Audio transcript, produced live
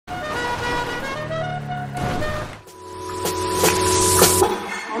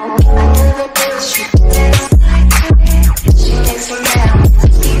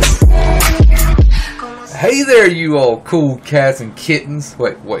you all cool cats and kittens.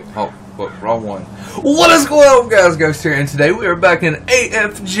 Wait, oh, wrong one. What is going on, guys? Ghost here, and today we are back in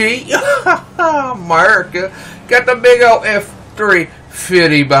AFG. America. Got the big old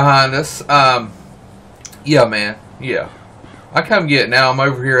F-350 behind us. Yeah, man. Yeah. I come get it now. I'm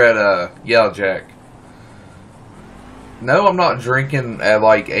over here at Yellow Jack. No, I'm not drinking at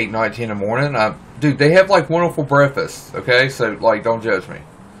like 8, 9, 10 in the morning. Dude, they have like wonderful breakfast. Okay, so like, don't judge me.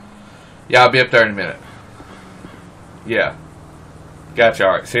 Yeah, I'll be up there in a minute. Yeah. Gotcha.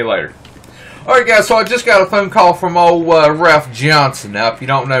 Alright, see you later. Alright, guys, so I just got a phone call from old Ralph Johnson. Now, if you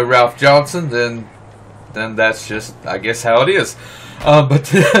don't know Ralph Johnson, then that's just, I guess, how it is. But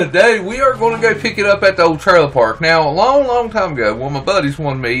today, we are going to go pick it up at the old trailer park. Now, a long time ago, one of my buddies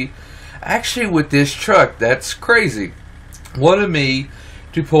wanted me, actually with this truck, that's crazy, wanted me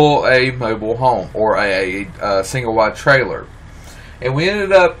to pull a mobile home, or a single wide trailer. And we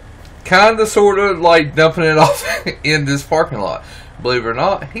ended up kind of, sort of, like dumping it off in this parking lot. Believe it or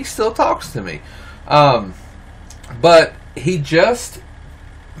not, he still talks to me. But he just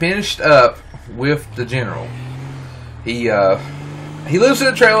finished up with the General. He lives in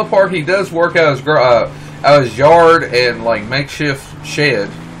a trailer park. He does work out his yard and like makeshift shed.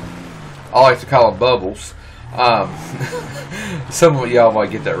 I like to call them bubbles. Some of y'all might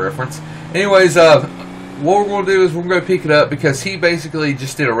get that reference. Anyways, what we're going to do is we're going to go pick it up because he basically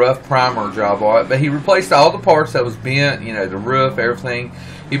just did a rough primer job on it. But he replaced all the parts that was bent, you know, the roof, everything.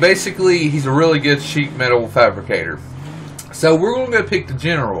 He's a really good sheet metal fabricator. So we're going to go pick the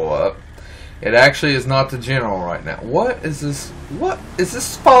General up. It actually is not the General right now. What is this? What is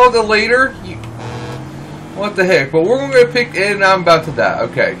this? Follow the leader? What the heck? But we're going to go pick, and I'm about to die.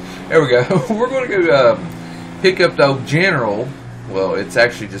 Okay, there we go. We're going to go pick up the old General. Well, it's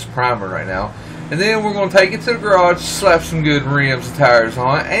actually just primer right now. And then we're going to take it to the garage, slap some good rims and tires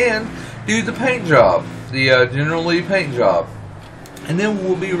on it, and do the paint job. The General Lee paint job. And then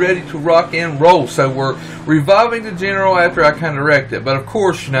we'll be ready to rock and roll. So we're reviving the General after I kind of wrecked it. But of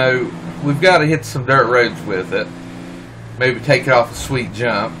course, you know, we've got to hit some dirt roads with it. Maybe take it off a sweet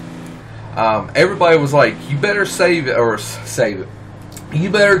jump. Everybody was like, you better save it, or save it. You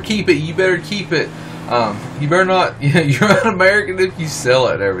better keep it. You better keep it. You better not. You're not American if you sell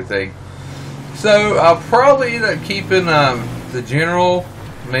it and everything. So I'll probably end up keeping the General.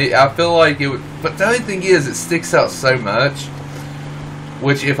 I feel like it would, but the only thing is, it sticks out so much.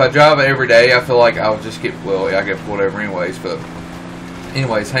 Which, if I drive it every day, I feel like I'll just get, well, I get pulled over anyways. But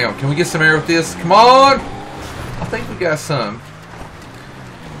anyways, hang on. Can we get some air with this? Come on! I think we got some.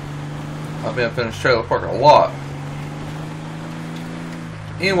 I've been up in this trailer park a lot.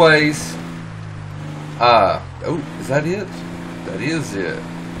 Anyways, oh, is that it? That is it.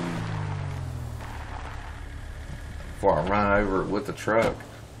 Before I run over it with the truck.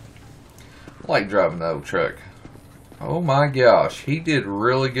 I like driving the old truck. Oh my gosh, he did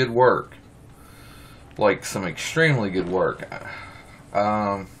really good work. Like some extremely good work.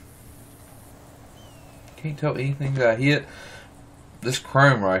 Can't tell anything that I hit. This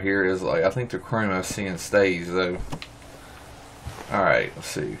chrome right here is like, I think the chrome I've seen stays though. Alright, let's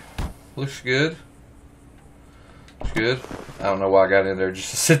see. Looks good. Looks good. I don't know why I got in there just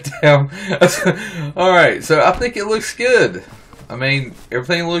to sit down. Alright, so I think it looks good. I mean,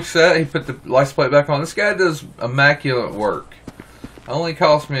 everything looks set. He put the license plate back on. This guy does immaculate work. Only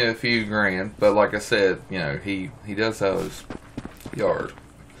cost me a few grand, but like I said, you know, he does have his yard.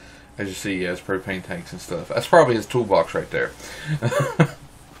 As you see, he has propane tanks and stuff. That's probably his toolbox right there.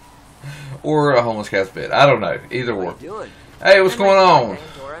 Or a homeless cat's bed. I don't know. Either one. Hey, what's going on?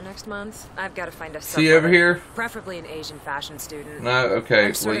 Next month, I've got to find a see you over here? Preferably an Asian fashion student. No,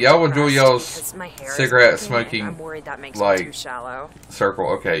 okay. Well, y'all enjoy y'all's cigarette smoking, I'm worried that makes like, it too shallow. Circle.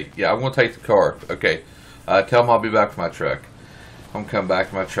 Okay, yeah, I'm gonna take the car. Okay, tell them I'll be back with my truck. I'm gonna come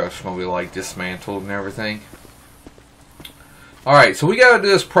back. My truck's gonna be like dismantled and everything. All right, so we gotta do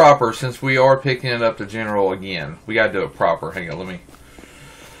this proper since we are picking it up the General again. We gotta do it proper. Hang on, let me.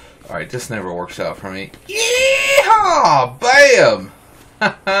 All right, this never works out for me. Yeehaw! Bam!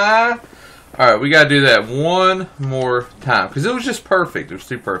 Alright, we gotta do that one more time. Because it was just perfect. It was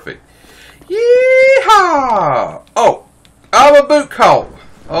too perfect. Yeehaw! Oh! I'm a boot caught!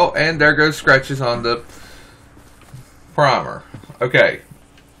 Oh, and there goes scratches on the primer. Okay.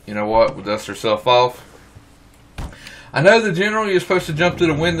 You know what? We'll dust ourselves off. I know the General, you're supposed to jump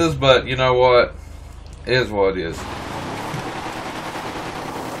through the windows, but you know what? It is what it is.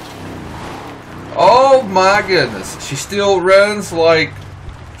 Oh my goodness. She still runs like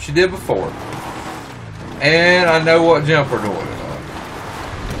she did before. And I know what jump we're doing.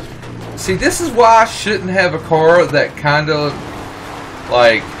 See, this is why I shouldn't have a car that kind of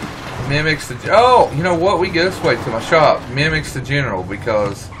like mimics the... Oh, you know what? We go this way to my shop. Mimics the general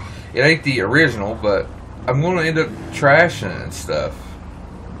because it ain't the original, but I'm going to end up trashing it and stuff.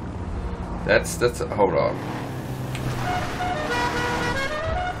 That's hold on.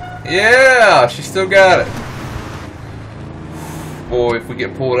 Yeah, she still got it. Boy, if we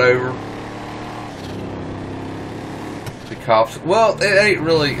get pulled over, the cops... Well, it ain't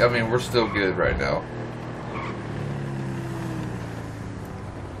really... I mean, we're still good right now.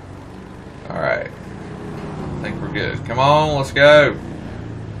 Alright. I think we're good. Come on, let's go.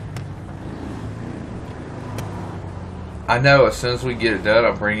 I know as soon as we get it done,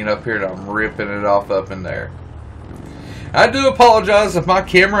 I'm bringing it up here and I'm ripping it off up in there. I do apologize if my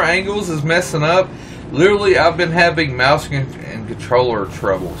camera angles is messing up. Literally, I've been having mouse and controller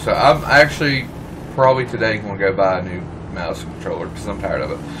trouble. So I'm actually probably today going to go buy a new mouse and controller because I'm tired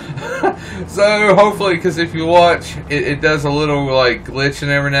of it. So hopefully, because if you watch, it does a little like glitching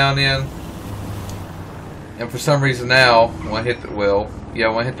every now and then. And for some reason now, when I hit the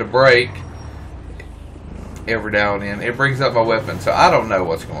when I hit the brake, every now and then, it brings up my weapon. So I don't know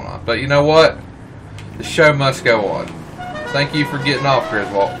what's going on. But you know what? The show must go on. Thank you for getting off,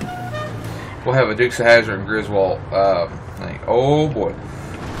 Griswold. We'll have a Dukes of Hazzard and Griswold thing. Oh boy.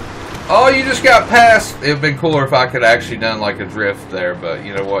 Oh, you just got past. It would have been cooler if I could actually done like a drift there, but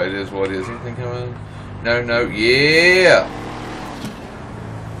you know what? It is what it is. Anything coming? No. Yeah.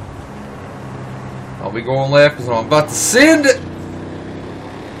 I'll be going left because I'm about to send it.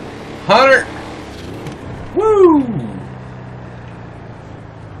 100. Woo!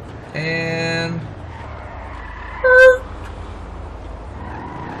 And...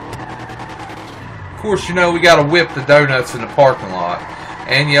 Of course, you know we got to whip the donuts in the parking lot.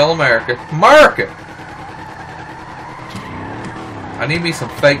 And yell America. America! I need me some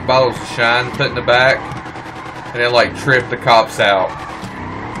fake bottles of shine to put in the back. And then like trip the cops out.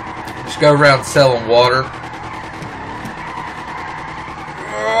 Just go around selling water.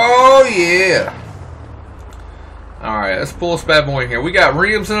 Oh yeah! Alright, let's pull this bad boy in here. We got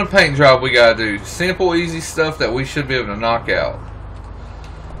rims and a paint job we gotta do. Simple, easy stuff that we should be able to knock out.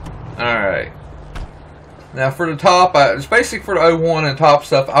 Alright. Now for the top, it's basic for the 01 and top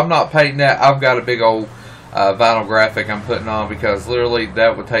stuff. I'm not painting that. I've got a big old vinyl graphic I'm putting on because literally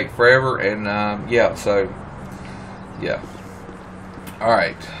that would take forever. And yeah, so yeah.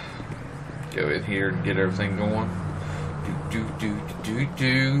 Alright. Go in here and get everything going.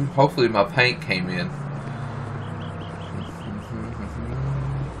 Hopefully my paint came in.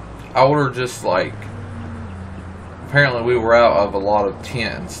 I ordered just like, apparently we were out of a lot of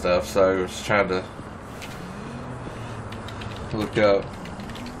tint and stuff, so I was trying to look up.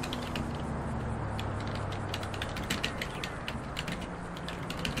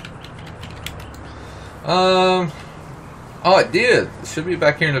 Oh, it did. It should be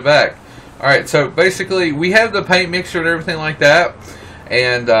back here in the back. Alright, so basically we have the paint mixer and everything like that,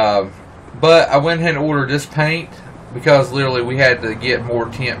 and but I went ahead and ordered this paint because literally we had to get more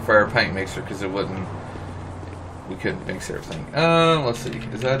tint for our paint mixer because it wouldn't, we couldn't mix everything. Let's see,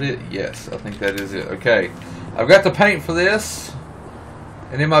 is that it? Yes, I think that is it. Okay, I've got the paint for this,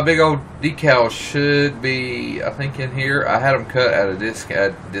 and then my big old decal should be, I think, in here. I had them cut at a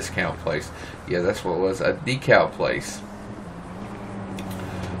discount place. Yeah, that's what it was, a decal place.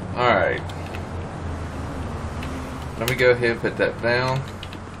 Alright, let me go ahead and put that down.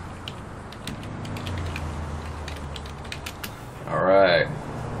 Alright.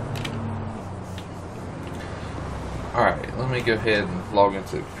 Alright, let me go ahead and log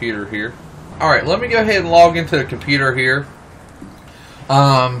into the computer here. Alright, let me go ahead and log into the computer here.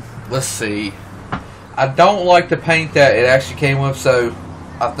 Let's see. I don't like the paint that it actually came with, so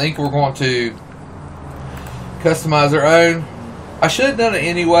I think we're going to customize our own. I should have done it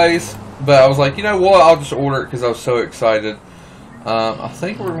anyways, but I was like, you know what, I'll just order it because I was so excited. I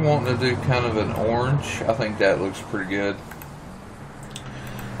think we're wanting to do kind of an orange. I think that looks pretty good.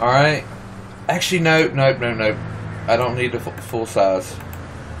 Alright. Actually, nope. I don't need the full size.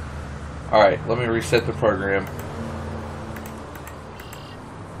 Alright, let me reset the program.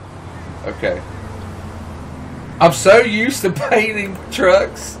 Okay. I'm so used to painting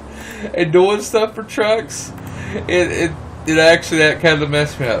trucks and doing stuff for trucks. It actually, that kind of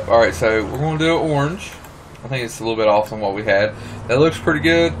messed me up. Alright, so we're going to do an orange. I think it's a little bit off from what we had. That looks pretty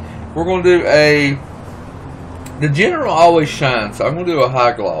good. We're going to do the general always shines, so I'm going to do a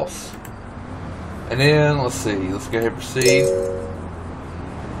high gloss. And then, let's see, let's go ahead and proceed.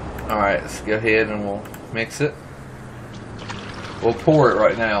 Alright, let's go ahead and we'll mix it. We'll pour it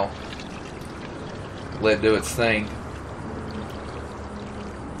right now. Let it do its thing.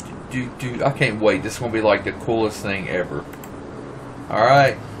 Dude, I can't wait. This is going to be like the coolest thing ever.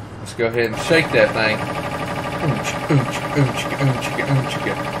 Alright. Let's go ahead and shake that thing. Oonch, oonch, oonch, oonch,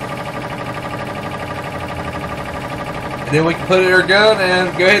 oonch. And then we can put it in our gun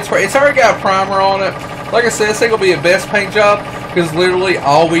and go ahead and spray. It's already got a primer on it. Like I said, this thing will be a best paint job because literally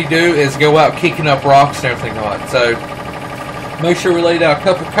all we do is go out kicking up rocks and everything on it. So make sure we lay down a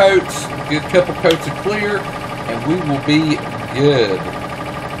couple coats, a good couple coats of clear, and we will be good.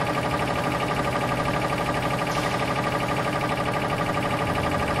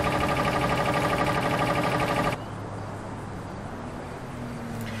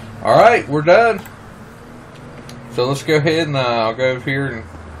 Alright, we're done. So let's go ahead and I'll go over here and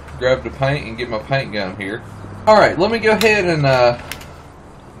grab the paint and get my paint gun here. Alright, let me go ahead and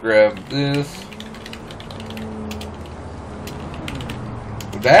grab this.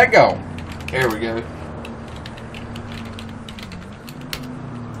 Daggone. There we go.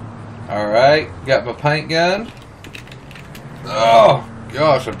 Alright, got my paint gun. Oh,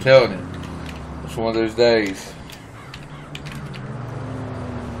 gosh, I'm telling you. It's one of those days.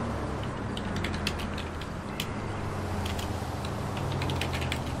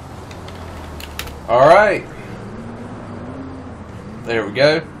 Alright. There we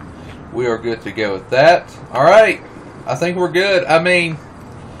go. We are good to go with that. Alright. I think we're good. I mean,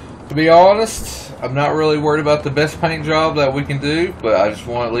 to be honest, I'm not really worried about the best paint job that we can do, but I just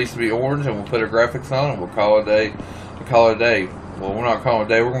want at least to be orange, and we'll put our graphics on and we'll call it a day. We'll call it a day. Well, we're not calling it a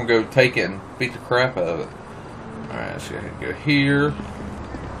day. We're going to go take it and beat the crap out of it. Alright, let's go ahead and go here.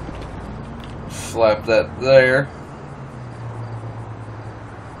 Slap that there.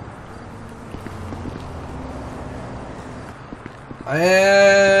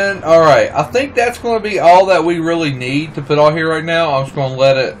 And alright, I think that's going to be all that we really need to put on here right now. I'm just going to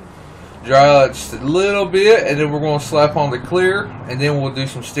let it dry out just a little bit, and then we're going to slap on the clear, and then we'll do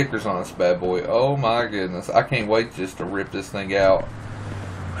some stickers on this bad boy. Oh my goodness, I can't wait just to rip this thing out.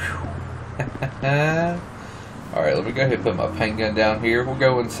 Alright, let me go ahead and put my paint gun down here. We'll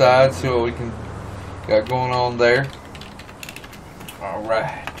go inside, see what we can got going on there.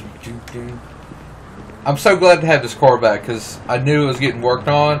 Alright. I'm so glad to have this car back because I knew it was getting worked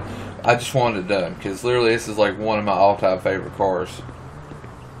on. I just wanted it done because literally this is like one of my all-time favorite cars.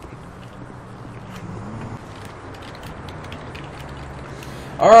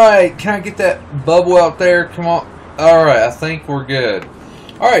 Alright, can I get that bubble out there? Come on. Alright, I think we're good.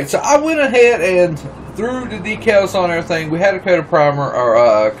 Alright, so I went ahead and threw the decals on everything. We had a coat of primer,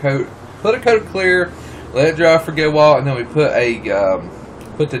 or put a coat of clear, let it dry for a good while, and then we put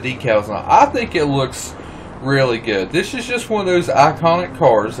the decals on. I think it looks really good. This is just one of those iconic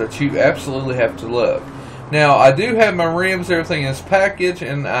cars that you absolutely have to love. Now, I do have my rims, everything in this package,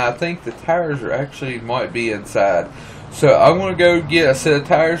 and I think the tires are actually might be inside. So I'm going to go get a set of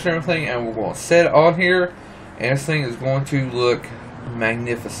tires and everything, and we're going to set it on here, and this thing is going to look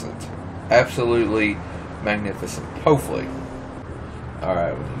magnificent. Absolutely magnificent. Hopefully.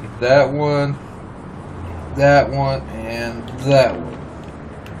 Alright, we can get that one, and that one.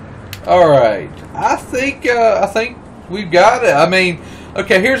 Alright, I think we've got it. I mean,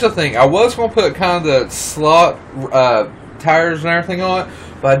 okay, here's the thing. I was going to put kind of the slot tires and everything on it,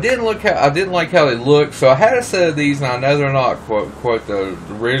 but I didn't like how they look, so I had a set of these, and I know they're not quite the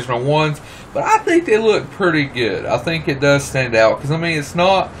original ones, but I think they look pretty good. I think it does stand out, because I mean, it's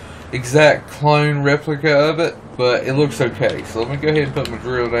not exact clone replica of it, but it looks okay. So let me go ahead and put my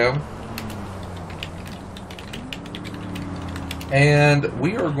drill down. And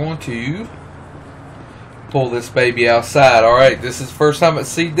we are going to pull this baby outside. Alright, this is the first time at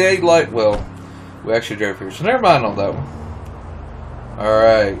see daylight. Well, we actually drove here, so never mind on that one.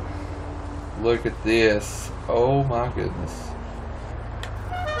 Alright, look at this. Oh my goodness.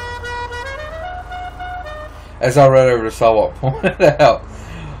 As I run over to Sawalk pointed out.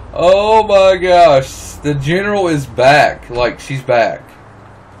 Oh my gosh, the General is back. Like, she's back.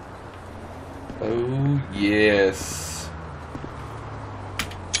 Oh yes.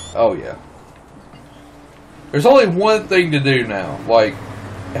 Oh yeah. There's only one thing to do now. Like,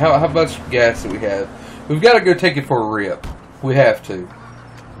 how much gas do we have? We've got to go take it for a rip. We have to.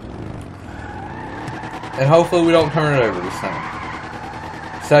 And hopefully we don't turn it over this time.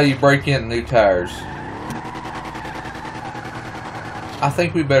 That's how you break in new tires. I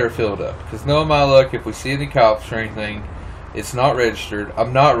think we better fill it up. Because knowing my luck, if we see any cops or anything, it's not registered.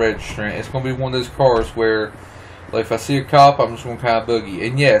 I'm not registering. It's going to be one of those cars where, like, if I see a cop, I'm just going to kind of boogie.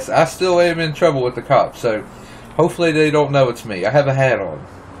 And yes, I still am in trouble with the cops. So, hopefully they don't know it's me. I have a hat on.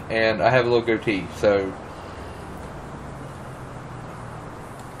 And I have a little goatee. So,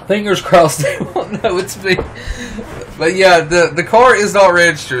 fingers crossed they won't know it's me. But yeah, the car is not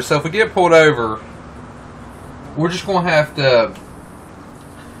registered. So, if we get pulled over, we're just going to have to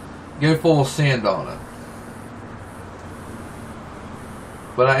go full send on it.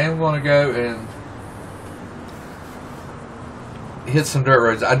 But I am going to go and hit some dirt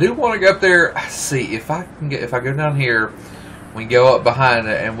roads. I do want to go up there. See if I can get. If I go down here, we can go up behind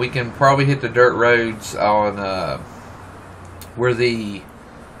it, and we can probably hit the dirt roads on where the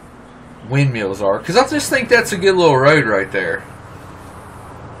windmills are. Because I just think that's a good little road right there.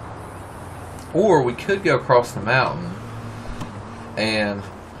 Or we could go across the mountain, and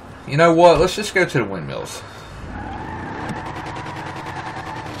you know what? Let's just go to the windmills.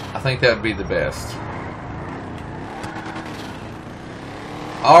 I think that would be the best.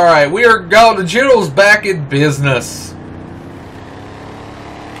 Alright, we are gone. The general's back in business.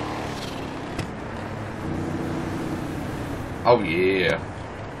 Oh, yeah.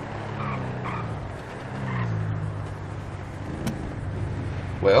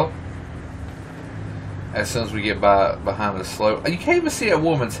 Well, as soon as we get behind the slope, you can't even see that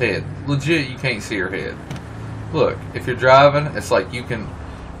woman's head. Legit, you can't see her head. Look, if you're driving, it's like you can.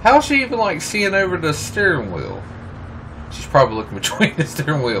 How is she even like seeing over the steering wheel? She's probably looking between the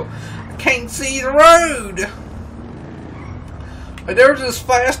steering wheel. I can't see the road. But there was this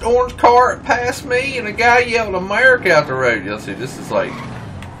fast orange car that passed me, and a guy yelled "America" out the road. You'll see, this is like,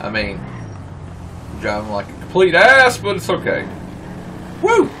 I mean, I'm driving like a complete ass, but it's okay.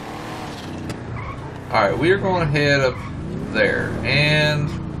 Woo! Alright, we are going to head up there and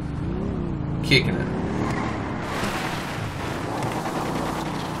kicking it.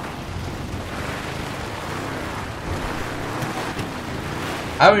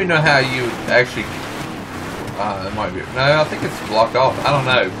 I don't even know how you would actually. It might be. No, I think it's blocked off. I don't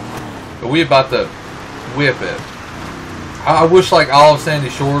know. But we about to whip it. I wish like all of Sandy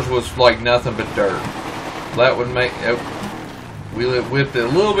Shores was like nothing but dirt. That would make. We whipped it a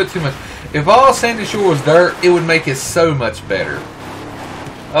little bit too much. If all Sandy Shore was dirt, it would make it so much better.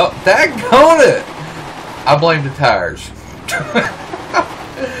 Oh, daggone it! I blame the tires.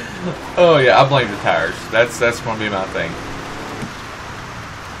 Oh yeah, I blame the tires. That's going to be my thing.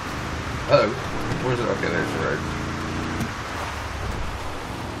 Uh oh, where's it? Okay, there's the road.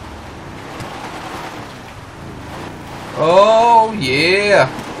 Oh yeah,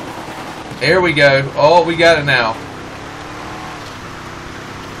 there we go. Oh, we got it now.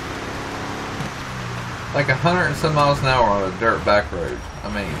 Like 100 and some miles an hour on a dirt back road. I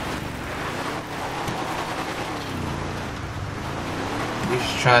mean, we're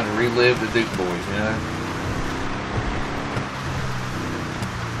just trying to relive the Duke boys, you know.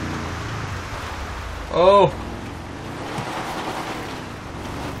 Oh,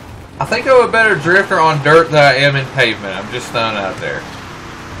 I think I'm a better drifter on dirt than I am in pavement. I'm just throwing it out there.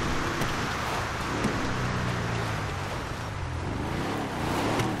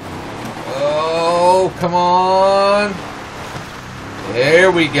 Oh, come on.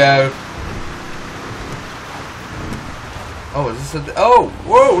 There we go. Oh, is this a... Oh,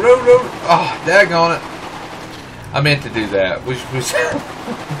 whoa, no. Oh, daggone it. I meant to do that.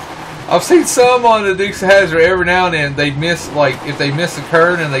 I've seen some on the Dukes of Hazzard every now and then. They miss, like, if they miss a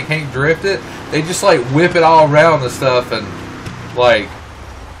curve and they can't drift it, they just, like, whip it all around the stuff and, like,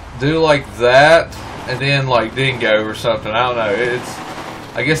 do like that and then, like, dingo or something. I don't know. It's...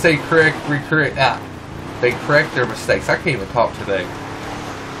 I guess they correct their mistakes. I can't even talk today.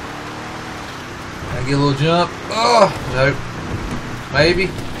 Can I get a little jump? Oh, nope. Maybe.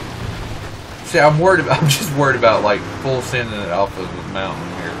 See, I'm just worried about like full sending it off of the mountain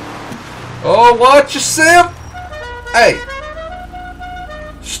here. Oh, watch yourself! Hey,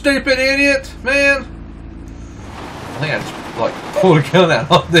 stupid idiot, man! I think I just like pulled a gun out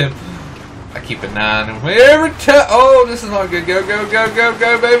on them. I keep an eye on them every time. Oh, this is not good. Go,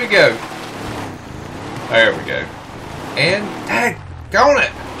 baby, go. There we go. And daggone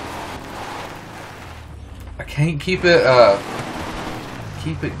it! I can't keep it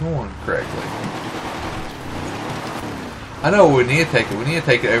going correctly. I know we need to take it. We need to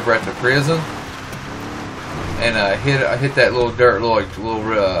take it over at the prison and hit that little dirt, little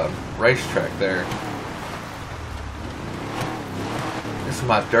racetrack there. This is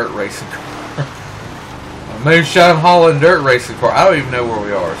my dirt racing car. Moonshine Holland dirt racing car. I don't even know where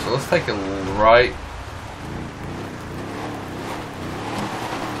we are, so let's take a right.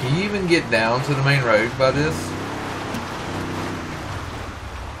 Can you even get down to the main road by this?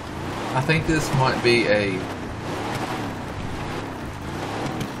 I think this might be a...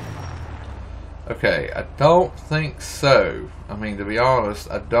 Okay, I don't think so. I mean, to be honest,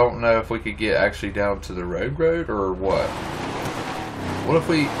 I don't know if we could get actually down to the road or what. What if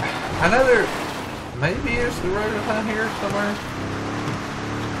we... I know there... Maybe there's the road down here somewhere.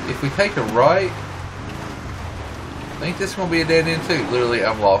 If we take a right... think this is going to be a dead end too. Literally,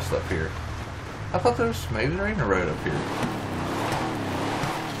 I'm lost up here. I thought maybe there ain't a road up here.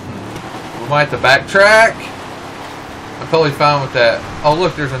 We might have to backtrack. I'm totally fine with that. Oh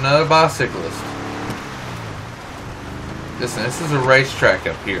look, there's another bicyclist. Listen, this is a racetrack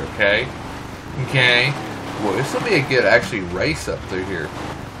up here, okay? Okay. Well, this will be a good, actually, race up through here.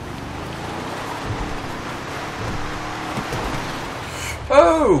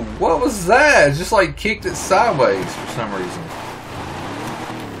 Oh, what was that? It just like kicked it sideways for some reason.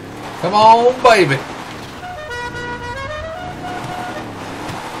 Come on, baby.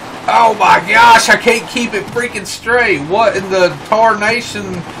 Oh my gosh, I can't keep it freaking straight. What in the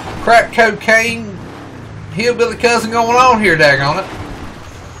tarnation crack cocaine hillbilly cousin going on here, daggone it?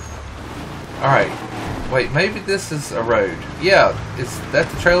 Alright. Wait, maybe this is a road. Yeah, is that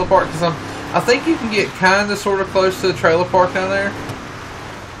the trailer park? Because I think you can get kind of sort of close to the trailer park down there.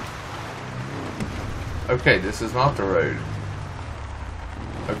 Okay, this is not the road.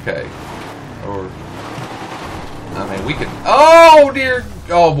 Okay. Or, I mean, we can... Oh, dear...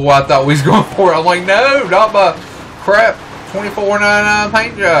 Oh, boy, I thought we was going for it. I'm like, no, not my crap $24.99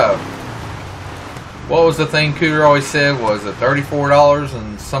 paint job. What was the thing Cooter always said? Was it $34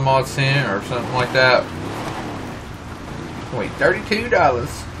 and some odd cent or something like that? Wait,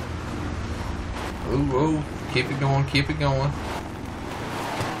 $32. Ooh, ooh. Keep it going, keep it going.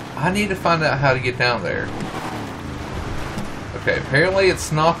 I need to find out how to get down there. Okay, apparently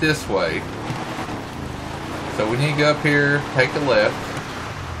it's not this way. So we need to go up here, take a left.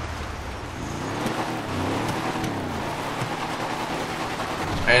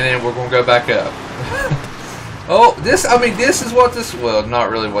 And then we're going to go back up. Oh, this, I mean, this is what this, well,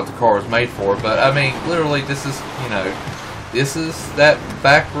 not really what the car was made for, but I mean, literally, this is, you know, this is that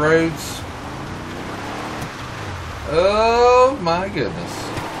back roads. Oh, my goodness.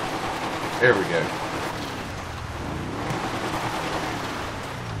 There we go.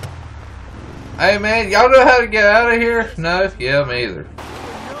 Hey, man, y'all know how to get out of here? No? Yeah, me either.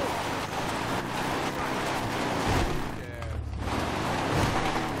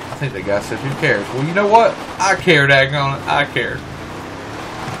 I think the guy said, who cares? Well, you know what? I care, daggone it. I care.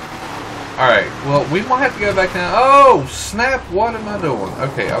 Alright, well, we might have to go back down. Oh, snap. What am I doing?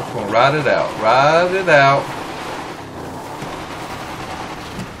 Okay, I'm just going to ride it out. Ride it out.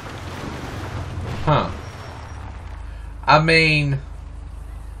 Huh. I mean,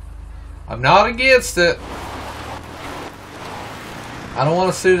 I'm not against it. I don't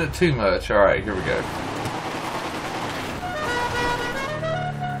want to suit it too much. Alright, here we go.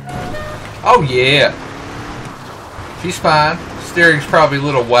 Oh, yeah. She's fine. Steering's probably a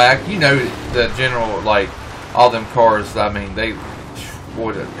little whack. You know the general, like, all them cars, I mean, they,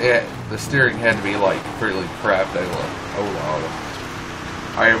 boy, the steering had to be, like, really crap. They were, oh,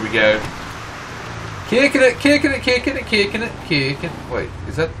 Lord. Alright, here we go. Kicking it, kicking it, kicking it, kicking it, kicking. Wait,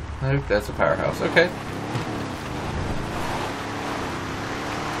 is that, no, that's a powerhouse. Okay.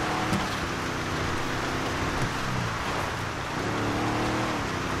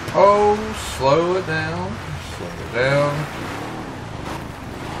 Oh, slow it down. Slow it down.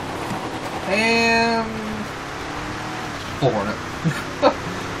 And flooring it.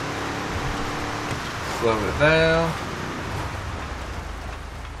 Slow it down.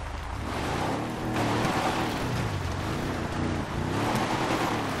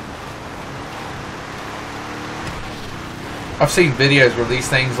 I've seen videos where these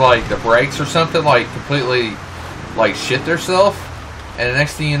things, like the brakes or something, like completely like shit theirself. And the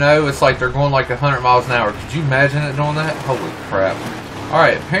next thing you know, it's like they're going like 100 miles an hour. Could you imagine it doing that? Holy crap.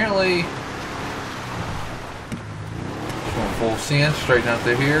 Alright, apparently, going full send, straight down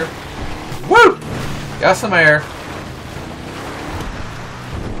through here. Woo! Got some air.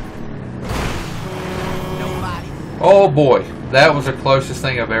 Oh boy, that was the closest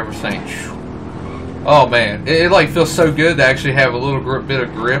thing I've ever seen. Oh man, it like feels so good to actually have a little bit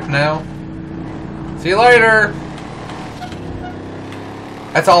of grip now. See you later!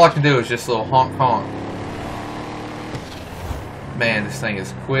 That's all I can do is just a little honk honk. Man, this thing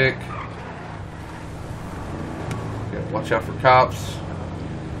is quick. Gotta watch out for cops.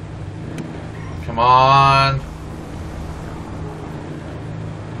 Come on.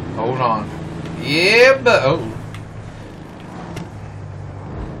 Hold on. Yeah, but oh.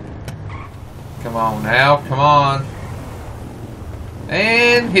 Come on now, come on.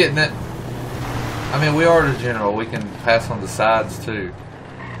 And hitting it. I mean, we are the general. We can pass on the sides too.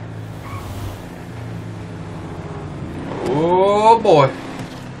 Oh boy.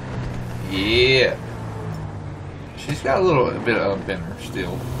 Yeah. She's got a little bit of unbender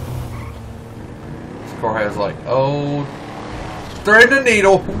still. This car has like, oh, thread the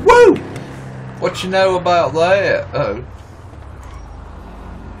needle. Woo! What you know about that? Uh-oh.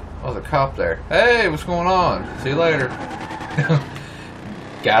 Oh, there's a cop there. Hey, what's going on? See you later.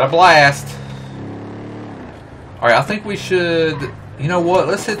 Got a blast. Alright, I think we should... You know what?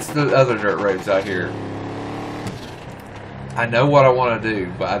 Let's hit the other dirt roads out here. I know what I want to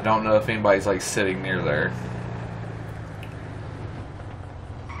do, but I don't know if anybody's like sitting near there.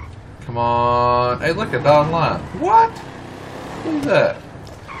 Come on. Hey, look at dotted line. What? Who's that?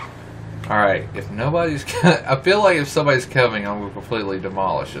 Alright, if nobody's... I feel like if somebody's coming, I'm going to completely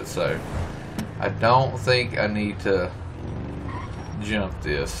demolish it, so... I don't think I need to jump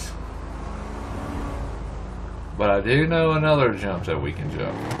this. But I do know another jump that we can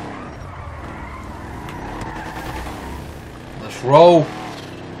jump. Let's roll.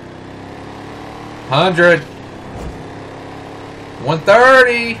 100.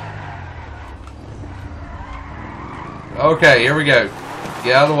 130. Okay, here we go.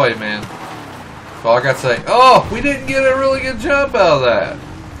 Get out of the way, man. That's all I got to say. Oh, we didn't get a really good jump out of that.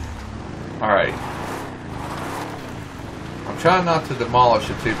 Alright. I'm trying not to demolish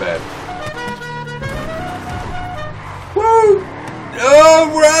it too bad. Woo!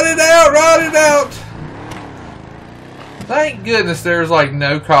 Oh, ride it out! Ride it out! Thank goodness there's like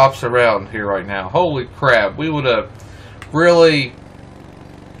no cops around here right now. Holy crap. We would have really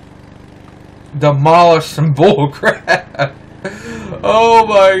demolished some bull crap. Oh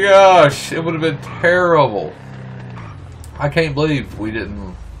my gosh. It would have been terrible. I can't believe we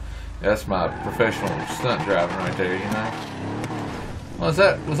didn't. That's my professional stunt driving right there, you know. Was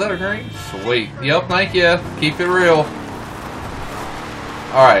that a green? Sweet. Yep, thank you. Keep it real.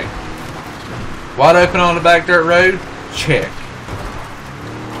 Alright. Wide open on the back dirt road? Check.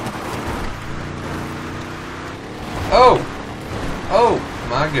 Oh! Oh,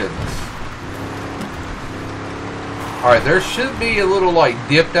 my goodness. Alright, there should be a little, like,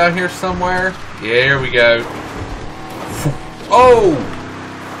 dip down here somewhere. Yeah, here we go. Oh!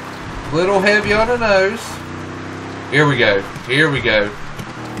 Little heavy on the nose. Here we go. Here we go.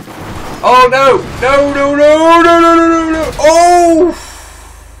 Oh, no! No, no, no, no, no, no, no, no! Oh!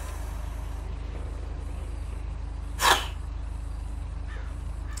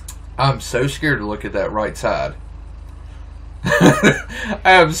 I'm so scared to look at that right side. I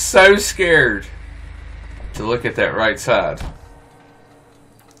am so scared to look at that right side.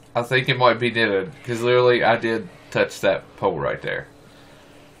 I think it might be knitted, because literally I did touch that pole right there.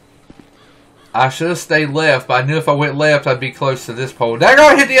 I should have stayed left, but I knew if I went left I'd be close to this pole. They're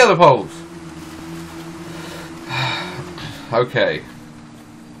going to hit the other poles. Okay.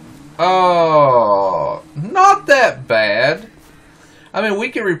 Oh, not that bad. I mean, we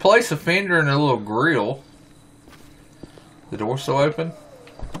can replace a fender and a little grill. The door still open?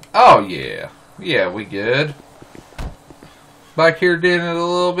 Oh, yeah. Yeah, we good. Back here did it a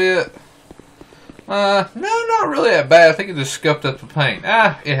little bit. No, not really that bad. I think it just scuffed up the paint.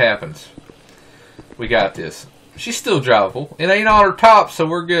 Ah, it happens. We got this. She's still drivable. It ain't on her top, so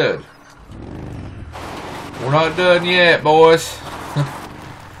we're good. We're not done yet, boys.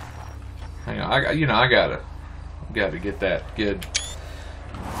 Hang on, I gotta get that good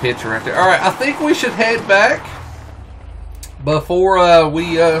picture right there. All right, I think we should head back before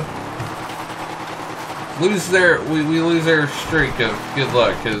we lose their streak of good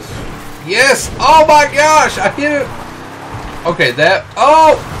luck. Cause yes, oh my gosh, I hit it. Okay,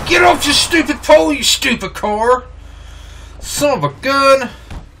 oh, get off your stupid pole, you stupid car, son of a gun.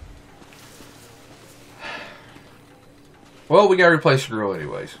 Well, we gotta replace the grill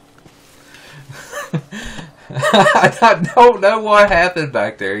anyways. I don't know what happened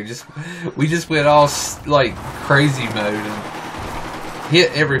back there. We just went all like crazy mode and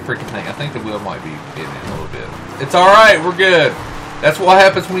hit every freaking thing. I think the wheel might be getting in a little bit. It's all right. We're good. That's what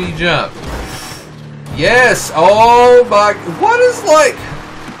happens when you jump. Yes. Oh my. What is like?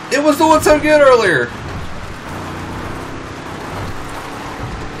 It was doing so good earlier.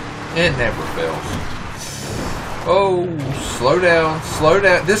 It never fails. Oh, slow down, slow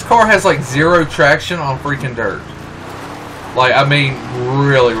down. This car has like zero traction on freaking dirt. Like, I mean,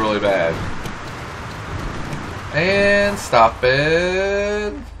 really, really bad. And stop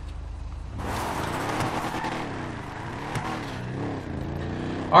it.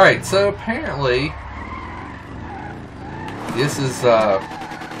 Alright, so apparently this is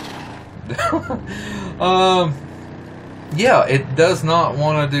yeah, it does not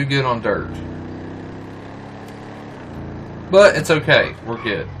want to do good on dirt. But it's okay. We're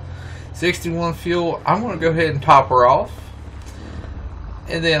good. 61 fuel. I'm going to go ahead and top her off.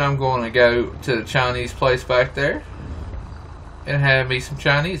 And then I'm going to go to the Chinese place back there. And have me some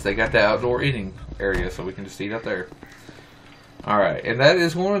Chinese. They got the outdoor eating area, so we can just eat out there. Alright, and that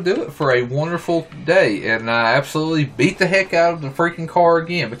is going to do it for a wonderful day. And I absolutely beat the heck out of the freaking car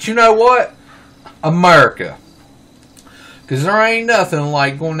again. But you know what? America. Because there ain't nothing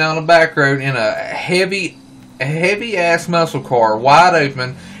like going down the back road in a heavy ass muscle car, wide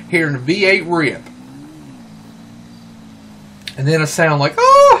open, hearing the V8 rip. And then a sound like,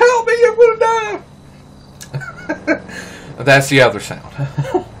 oh, help me, I'm going to die. That's the other sound.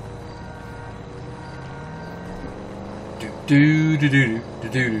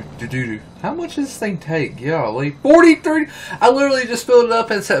 How much does this thing take? Golly, 43. I literally just filled it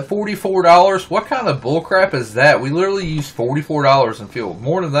up and it's at $44. What kind of bullcrap is that? We literally used $44 in fuel.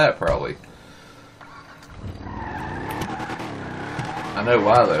 More than that, probably. I know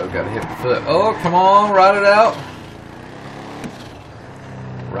why though. Got to hit the foot. Oh, come on, ride it out.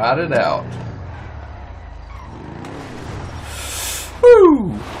 Ride it out.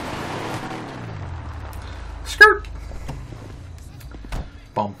 Woo! Skirt.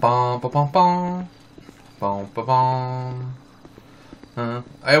 Bum bum bum bum bum bum bum bum.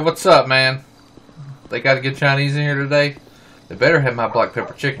 Hey, what's up, man? They got to get Chinese in here today. They better have my black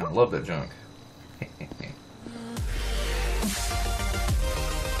pepper chicken. I love that junk.